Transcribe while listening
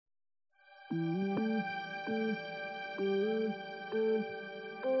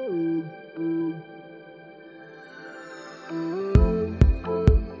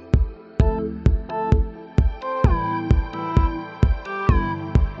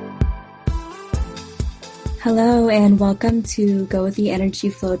Hello and welcome to Go With the Energy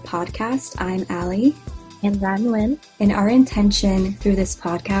Flowed podcast. I'm Allie. And I'm Lynn. And our intention through this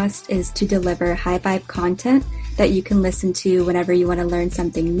podcast is to deliver high vibe content that you can listen to whenever you want to learn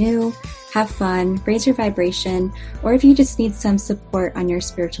something new, have fun, raise your vibration, or if you just need some support on your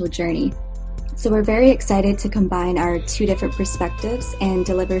spiritual journey. So we're very excited to combine our two different perspectives and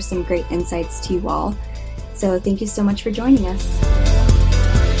deliver some great insights to you all. So thank you so much for joining us.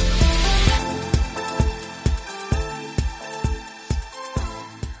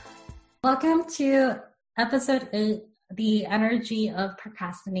 Welcome to episode 8, the energy of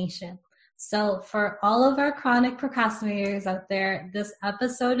procrastination. So for all of our chronic procrastinators out there, this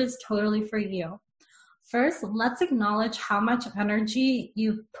episode is totally for you. First, let's acknowledge how much energy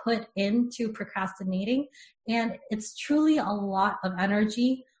you put into procrastinating, and it's truly a lot of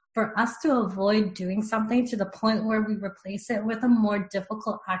energy for us to avoid doing something to the point where we replace it with a more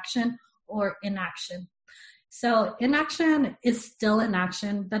difficult action or inaction. So inaction is still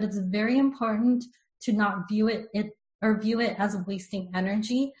inaction, but it's very important to not view it as wasting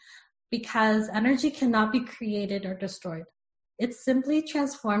energy, because energy cannot be created or destroyed. It's simply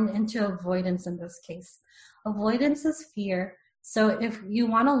transformed into avoidance in this case. Avoidance is fear. So if you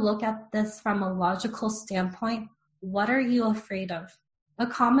want to look at this from a logical standpoint, what are you afraid of? A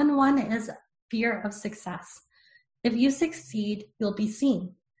common one is fear of success. If you succeed, you'll be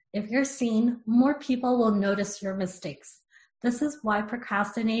seen. If you're seen, more people will notice your mistakes. This is why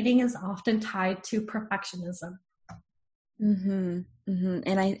procrastinating is often tied to perfectionism. And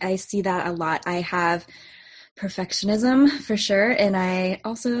I see that a lot. I have perfectionism for sure, and I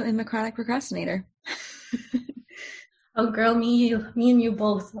also am a chronic procrastinator. Oh girl, me and you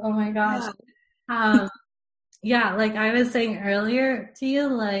both. Oh my gosh. Yeah, like I was saying earlier to you,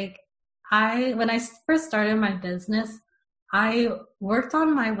 like when I first started my business, I worked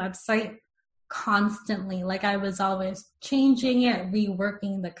on my website constantly. Like I was always changing it,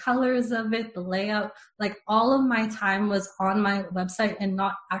 reworking the colors of it, the layout. Like all of my time was on my website and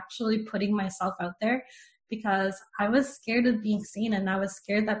not actually putting myself out there, because I was scared of being seen, and I was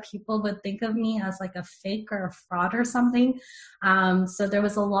scared that people would think of me as like a fake or a fraud or something. So there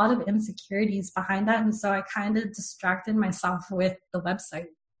was a lot of insecurities behind that. And so I kind of distracted myself with the website.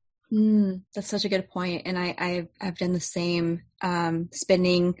 That's such a good point. And I've done the same,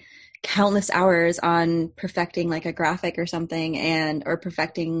 spending countless hours on perfecting like a graphic or something, or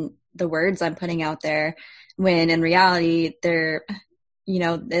perfecting the words I'm putting out there, when in reality they're,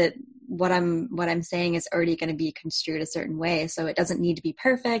 what I'm saying is already going to be construed a certain way. So it doesn't need to be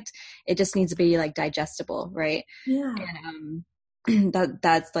perfect. It just needs to be like digestible. Right. Yeah. And,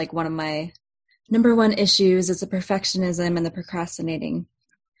 that's like one of my number one issues is the perfectionism and the procrastinating.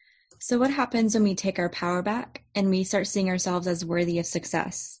 So what happens when we take our power back and we start seeing ourselves as worthy of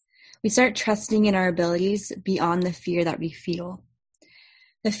success? We start trusting in our abilities beyond the fear that we feel.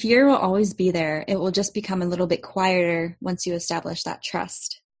 The fear will always be there. It will just become a little bit quieter once you establish that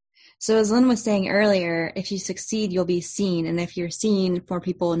trust. So as Lynn was saying earlier, if you succeed, you'll be seen. And if you're seen, more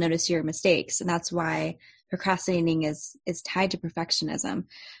people will notice your mistakes. And that's why procrastinating is tied to perfectionism.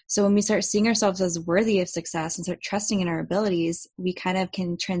 So when we start seeing ourselves as worthy of success and start trusting in our abilities, we kind of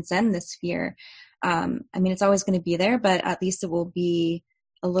can transcend this fear. It's always going to be there, but at least it will be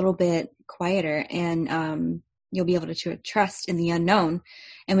a little bit quieter, and you'll be able to trust in the unknown.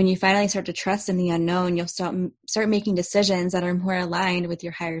 And when you finally start to trust in the unknown, you'll start making decisions that are more aligned with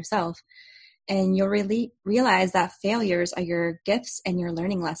your higher self. And you'll really realize that failures are your gifts and your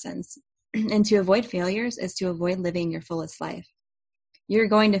learning lessons. And to avoid failures is to avoid living your fullest life. You're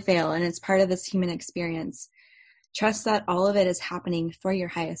going to fail, and it's part of this human experience. Trust that all of it is happening for your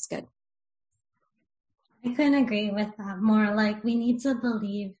highest good. I couldn't agree with that more. Like, we need to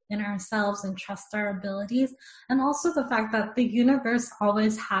believe in ourselves and trust our abilities, and also the fact that the universe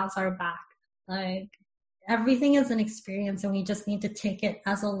always has our back. Like, everything is an experience, and we just need to take it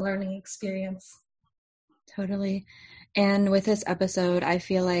as a learning experience. Totally. And with this episode, I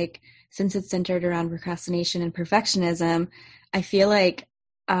feel like since it's centered around procrastination and perfectionism, I feel like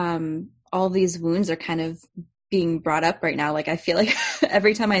all these wounds are kind of being brought up right now. Like, I feel like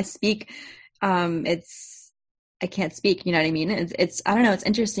every time I speak, I can't speak, you know what I mean? It's I don't know, it's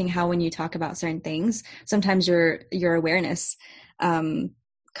interesting how when you talk about certain things, sometimes your awareness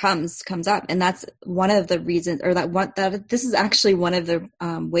comes up, and that's one of the reasons, or that this is actually one of the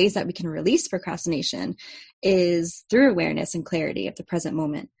ways that we can release procrastination is through awareness and clarity of the present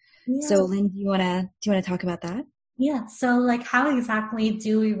moment. Yeah. So Lynn, do you want to talk about that? Yeah. So like, how exactly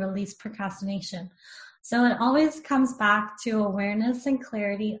do we release procrastination? So it always comes back to awareness and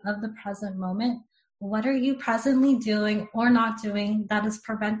clarity of the present moment. What are you presently doing or not doing that is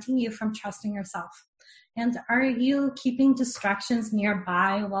preventing you from trusting yourself? And are you keeping distractions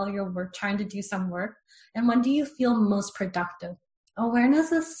nearby while you're trying to do some work? And when do you feel most productive?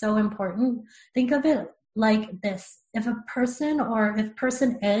 Awareness is so important. Think of it like this. If a person or if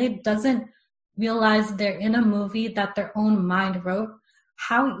person A doesn't realize they're in a movie that their own mind wrote,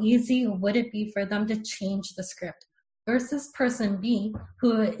 how easy would it be for them to change the script? Versus person B,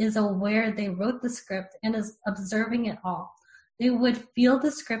 who is aware they wrote the script and is observing it all. They would feel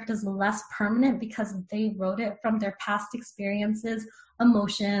the script is less permanent because they wrote it from their past experiences,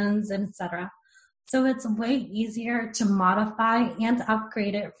 emotions, etc. So it's way easier to modify and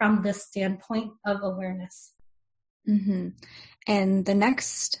upgrade it from this standpoint of awareness. Mm-hmm. And the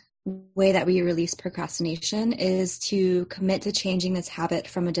next way that we release procrastination is to commit to changing this habit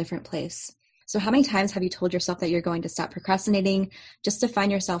from a different place. So how many times have you told yourself that you're going to stop procrastinating just to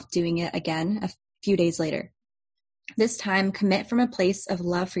find yourself doing it again a few days later? This time, commit from a place of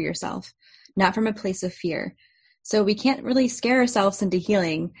love for yourself, not from a place of fear. So we can't really scare ourselves into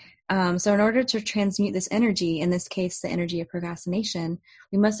healing. So in order to transmute this energy, in this case, the energy of procrastination,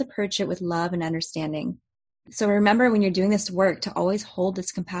 we must approach it with love and understanding. So remember when you're doing this work to always hold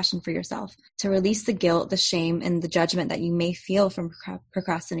this compassion for yourself, to release the guilt, the shame, and the judgment that you may feel from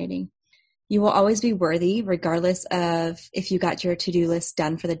procrastinating. You will always be worthy regardless of if you got your to-do list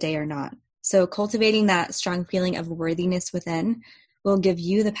done for the day or not. So cultivating that strong feeling of worthiness within will give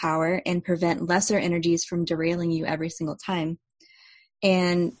you the power and prevent lesser energies from derailing you every single time.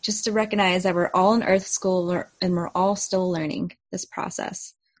 And just to recognize that we're all in Earth School and we're all still learning this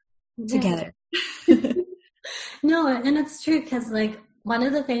process together. No, and it's true because like one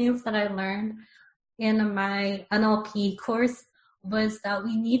of the things that I learned in my NLP course was that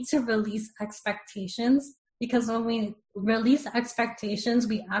we need to release expectations, because when we release expectations,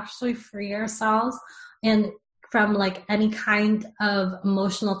 we actually free ourselves and from like any kind of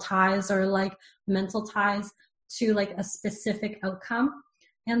emotional ties or like mental ties to like a specific outcome.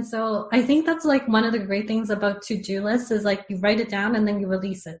 And so I think that's like one of the great things about to-do lists is like you write it down and then you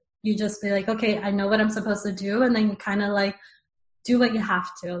release it. You just be like, okay, I know what I'm supposed to do. And then you kind of like do what you have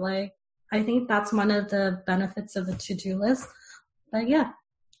to. Like, I think that's one of the benefits of a to-do list. But yeah.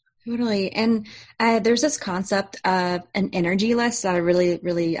 Totally. And there's this concept of an energy list that I really,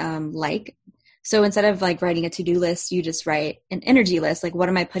 really like. So instead of like writing a to-do list, you just write an energy list. Like, what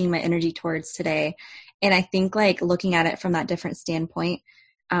am I putting my energy towards today? And I think like looking at it from that different standpoint,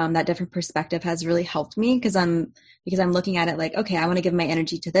 that different perspective has really helped me because I'm looking at it like, okay, I want to give my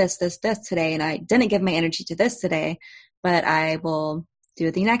energy to this today. And I didn't give my energy to this today, but I will do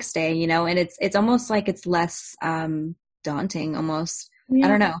it the next day, you know? And it's almost like it's less daunting almost. Yeah. I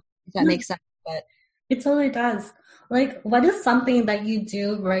don't know if that makes sense, but it totally does. Like, what is something that you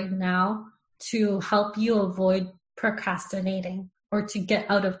do right now to help you avoid procrastinating or to get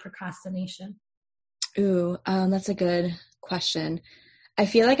out of procrastination? Ooh, that's a good question. I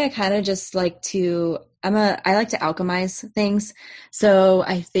feel like I kind of just like I like to alchemize things. So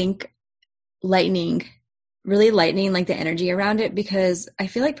I think really lightening like the energy around it, because I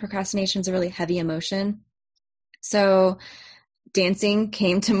feel like procrastination is a really heavy emotion. So dancing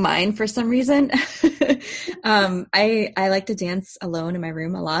came to mind for some reason. I like to dance alone in my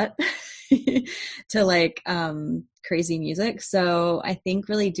room a lot to like crazy music. So I think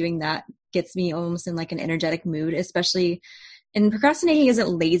really doing that gets me almost in like an energetic mood, especially. And procrastinating isn't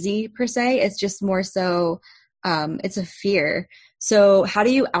lazy per se. It's just more so it's a fear. So how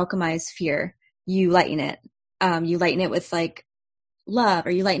do you alchemize fear? You lighten it. You lighten it with like love,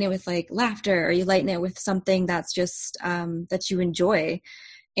 or you lighten it with like laughter, or you lighten it with something that's just that you enjoy.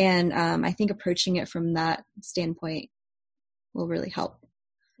 And I think approaching it from that standpoint will really help.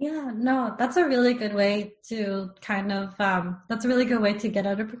 Yeah, no, that's a really good way to kind of that's a really good way to get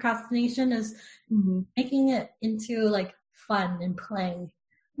out of procrastination is making it into like fun and play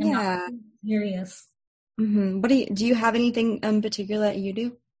and not serious. What do you have anything in particular that you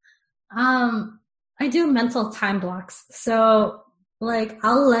do? I do mental time blocks. So like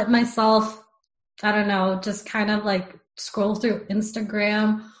I'll let myself, I don't know, just kind of like scroll through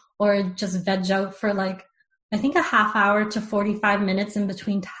Instagram or just veg out for like, I think a half hour to 45 minutes in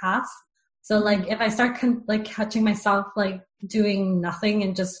between tasks. So like if I start like catching myself like doing nothing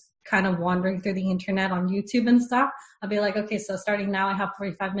and just kind of wandering through the internet on YouTube and stuff, I'll be like, okay, so starting now I have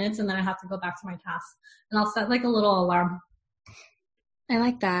 45 minutes and then I have to go back to my task. And I'll set like a little alarm. I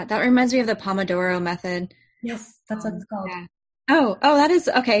like that. That reminds me of the Pomodoro method. Yes, that's what it's called. Yeah. Oh, that is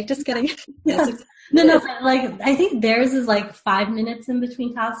okay. Just kidding. Yeah. No, like I think theirs is like 5 minutes in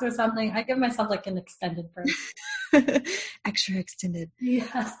between tasks or something. I give myself like an extended break. Extra extended.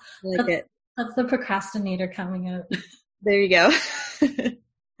 Yes. It. That's the procrastinator coming out. There you go.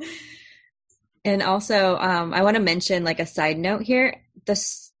 And also, I want to mention like a side note here.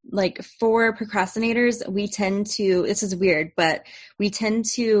 This like for procrastinators, we tend to, this is weird, but we tend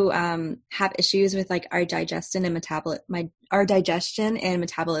to have issues with like our digestion and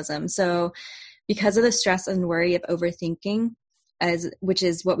metabolism. So because of the stress and worry of overthinking, which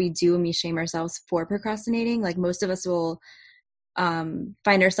is what we do when we shame ourselves for procrastinating, like most of us will find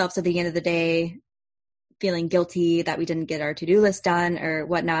ourselves at the end of the day feeling guilty that we didn't get our to-do list done or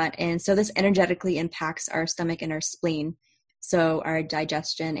whatnot. And so this energetically impacts our stomach and our spleen. So our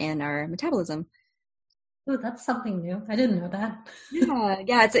digestion and our metabolism. Oh, that's something new. I didn't know that.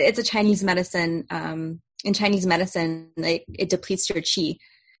 Yeah. It's a Chinese medicine. In Chinese medicine, it depletes your qi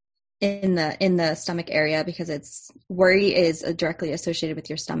in the stomach area because worry is directly associated with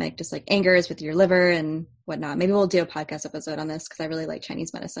your stomach, just like anger is with your liver and whatnot. Maybe we'll do a podcast episode on this because I really like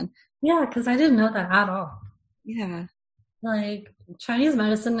Chinese medicine. Yeah, because I didn't know that at all. Yeah. Like Chinese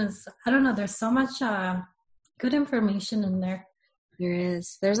medicine is, I don't know, there's so much good information in there. There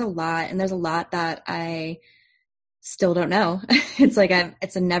is. There's a lot, and there's a lot that I still don't know. It's like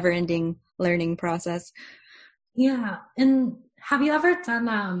it's a never-ending learning process. Yeah. And have you ever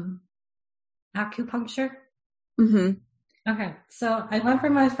done acupuncture? Mm-hmm. Okay. So I went for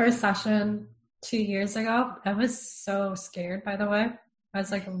my first session 2 years ago. I was so scared, by the way. I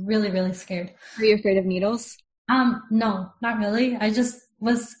was like really, really scared. Are you afraid of needles? No, not really. I just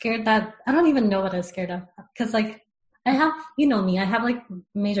was scared that I don't even know what I was scared of. Because like I have, you know me, I have like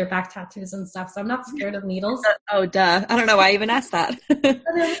major back tattoos and stuff. So I'm not scared of needles. Oh, duh. I don't know why I even asked that. But it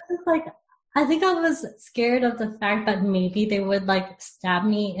was just like, I think I was scared of the fact that maybe they would like stab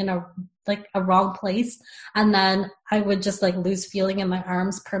me in a wrong place, and then I would just like lose feeling in my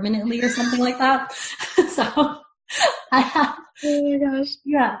arms permanently or something like that. So I have, oh my gosh,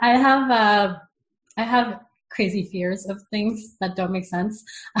 yeah, I have crazy fears of things that don't make sense.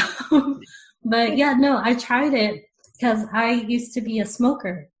 But yeah, no, I tried it because I used to be a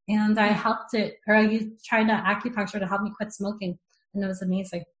smoker, and I tried acupuncture to help me quit smoking, and it was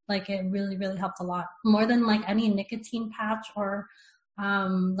amazing. Like it really, really helped a lot, more than like any nicotine patch or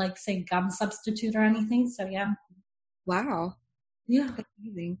like say gum substitute or anything. So yeah. Wow. Yeah. That's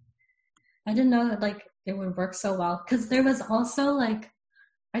amazing. I didn't know that like it would work so well, because there was also like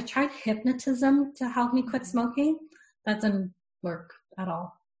I tried hypnotism to help me quit smoking. That didn't work at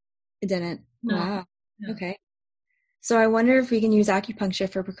all. It didn't. No. Wow. No. Okay. So I wonder if we can use acupuncture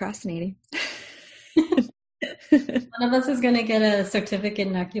for procrastinating. One of us is going to get a certificate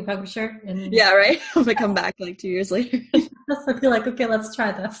in acupuncture. And yeah, right? I'm going to come back like 2 years later. I feel like, okay, let's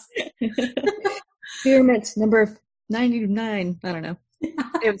try this. Experiment number 99. I don't know.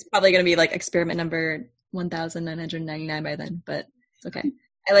 It was probably going to be like experiment number 1,999 by then, but it's okay.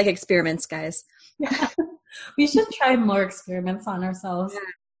 I like experiments, guys. Yeah. We should try more experiments on ourselves. Yeah.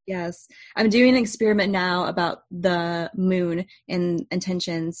 Yes. I'm doing an experiment now about the moon and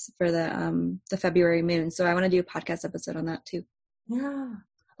intentions for the February moon. So I want to do a podcast episode on that too. Yeah.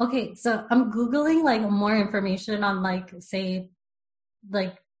 Okay. So I'm Googling like more information on like, say,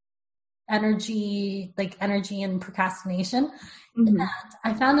 like energy and procrastination. Mm-hmm. And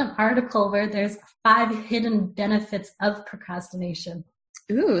I found an article where there's 5 hidden benefits of procrastination.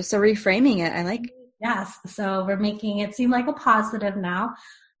 Ooh, so reframing it. I like. Yes. So we're making it seem like a positive now.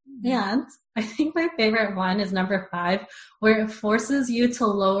 And I think my favorite one is number 5, where it forces you to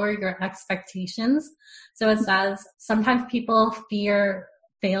lower your expectations. So it says sometimes people fear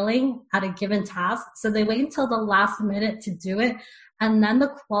failing at a given task, so they wait until the last minute to do it, and then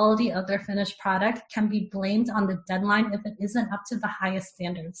the quality of their finished product can be blamed on the deadline if it isn't up to the highest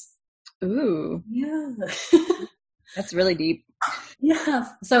standards. Ooh. Yeah. That's really deep. Yeah.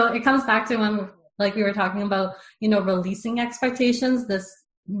 So it comes back to when like we were talking about, releasing expectations. This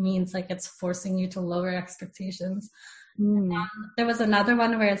means like it's forcing you to lower expectations. There was another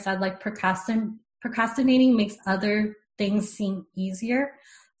one where it said like procrastinating makes other things seem easier.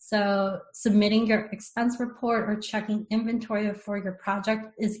 So submitting your expense report or checking inventory for your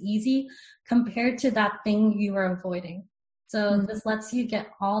project is easy compared to that thing you are avoiding. So this lets you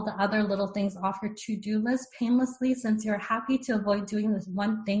get all the other little things off your to-do list painlessly, since you're happy to avoid doing this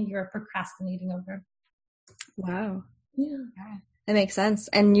one thing you're procrastinating over. Wow. Yeah. That makes sense.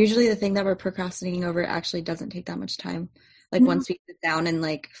 And usually the thing that we're procrastinating over actually doesn't take that much time. Like once we sit down and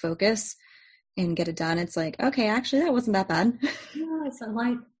like focus and get it done, it's like, okay, actually that wasn't that bad. Yeah, so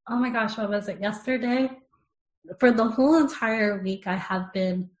like, oh my gosh, what was it? Yesterday? For the whole entire week, I have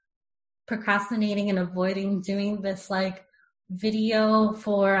been procrastinating and avoiding doing this like video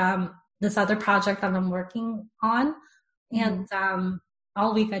for this other project that I'm working on. And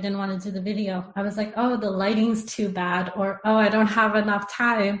all week I didn't want to do the video. I was like, oh, the lighting's too bad, or oh, I don't have enough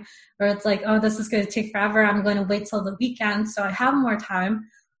time, or it's like, oh, this is going to take forever. I'm going to wait till the weekend so I have more time.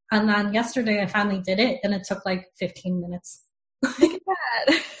 And then yesterday I finally did it, and it took like 15 minutes. Look at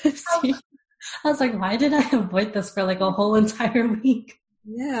that. See? I was like, why did I avoid this for like a whole entire week?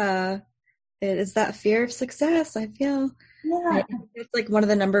 Yeah. It is that fear of success, I feel. Yeah. It's like one of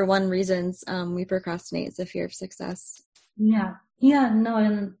the number one reasons we procrastinate is the fear of success. Yeah. Yeah, no,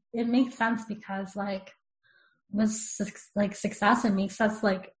 and it makes sense because like with like success, it makes us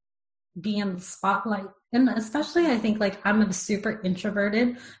like be in the spotlight. And especially I think like I'm a super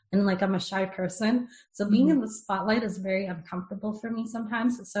introverted and like I'm a shy person. So being in the spotlight is very uncomfortable for me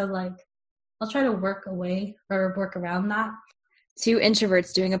sometimes. So like I'll try to work away or work around that. 2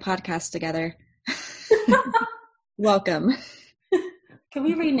 introverts doing a podcast together. Welcome. Can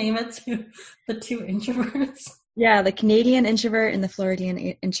we rename it to the 2 introverts? Yeah, the Canadian introvert and the Floridian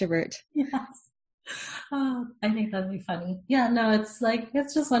introvert. Yes. Oh, I think that'd be funny. Yeah, no, it's like,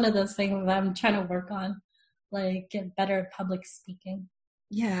 it's just one of those things that I'm trying to work on, like get better at public speaking.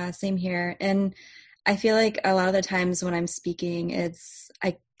 Yeah, same here. And I feel like a lot of the times when I'm speaking,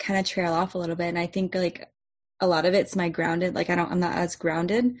 I kind of trail off a little bit. And I think like a lot of it's my grounded, like I'm not as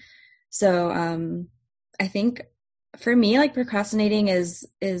grounded. So I think for me, like procrastinating is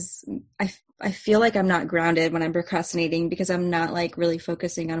I feel like I'm not grounded when I'm procrastinating because I'm not like really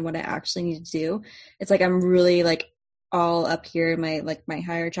focusing on what I actually need to do. It's like I'm really like all up here in my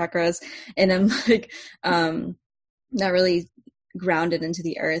higher chakras, and I'm like not really grounded into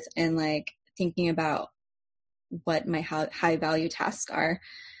the earth and like thinking about what my high value tasks are.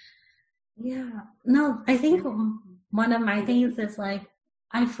 Yeah. No, I think one of my things is like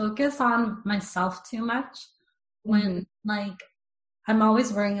I focus on myself too much when like I'm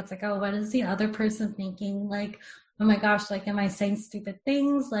always worrying. It's like, oh, what is the other person thinking? Like, oh my gosh, like, am I saying stupid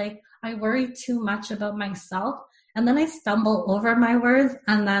things? Like, I worry too much about myself. And then I stumble over my words.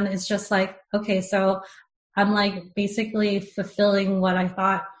 And then it's just like, okay, so I'm like basically fulfilling what I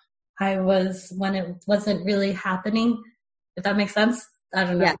thought I was when it wasn't really happening. If that makes sense. I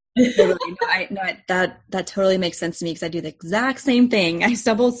don't know. Yeah, totally. That totally makes sense to me because I do the exact same thing. I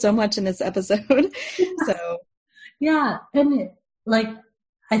stumbled so much in this episode. So yeah. And like,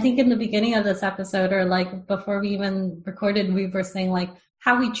 I think in the beginning of this episode or like before we even recorded, we were saying like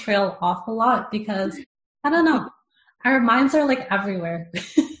how we trail off a lot because I don't know, our minds are like everywhere.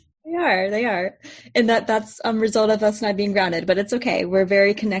 They are. And that's a result of us not being grounded, but it's okay. We're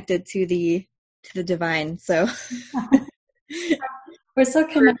very connected to the divine. So we're so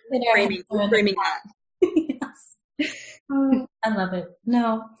connected. We're framing that. Yes. I love it.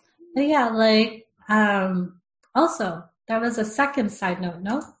 No, but yeah, like, also, there was a second side note,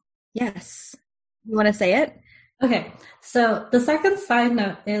 no? Yes. You want to say it? Okay. So the second side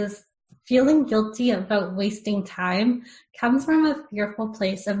note is feeling guilty about wasting time comes from a fearful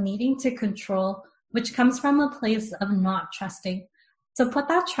place of needing to control, which comes from a place of not trusting. So put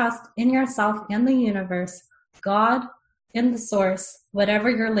that trust in yourself and the universe, God, in the source, whatever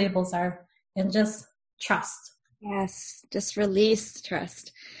your labels are, and just trust. Yes. Just release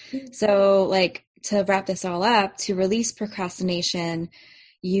trust. So like, to wrap this all up, to release procrastination,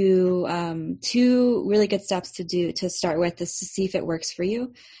 you 2 really good steps to start with is to see if it works for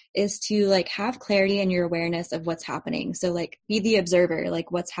you, is to like have clarity in your awareness of what's happening. So like be the observer, like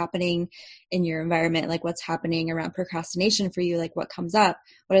what's happening in your environment, like what's happening around procrastination for you, like what comes up,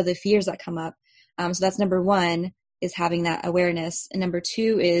 what are the fears that come up. So that's number 1 is having that awareness. And number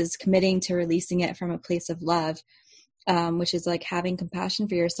 2 is committing to releasing it from a place of love. Which is like having compassion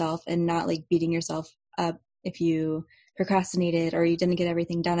for yourself and not like beating yourself up if you procrastinated or you didn't get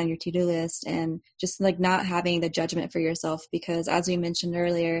everything done on your to-do list, and just like not having the judgment for yourself, because as we mentioned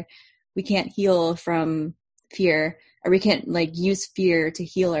earlier, we can't heal from fear, or we can't like use fear to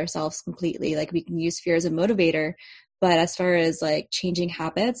heal ourselves completely. Like we can use fear as a motivator, but as far as like changing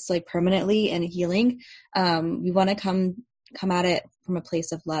habits like permanently and healing, we want to come at it from a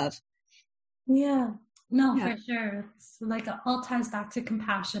place of love. Yeah. No, for sure. It's like it all ties back to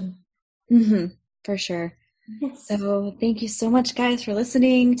compassion. For sure. Yes. So thank you so much, guys, for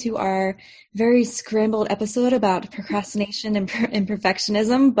listening to our very scrambled episode about procrastination and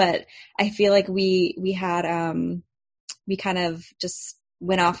perfectionism. But I feel like we had we kind of just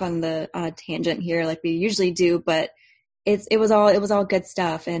went off on a tangent here, like we usually do. But it was all good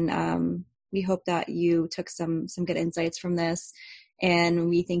stuff, and we hope that you took some good insights from this. And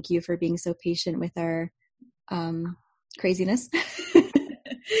we thank you for being so patient with our craziness.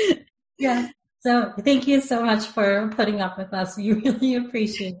 Yeah. So thank you so much for putting up with us. We really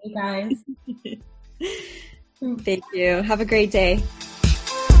appreciate you guys. Thank you. Have a great day.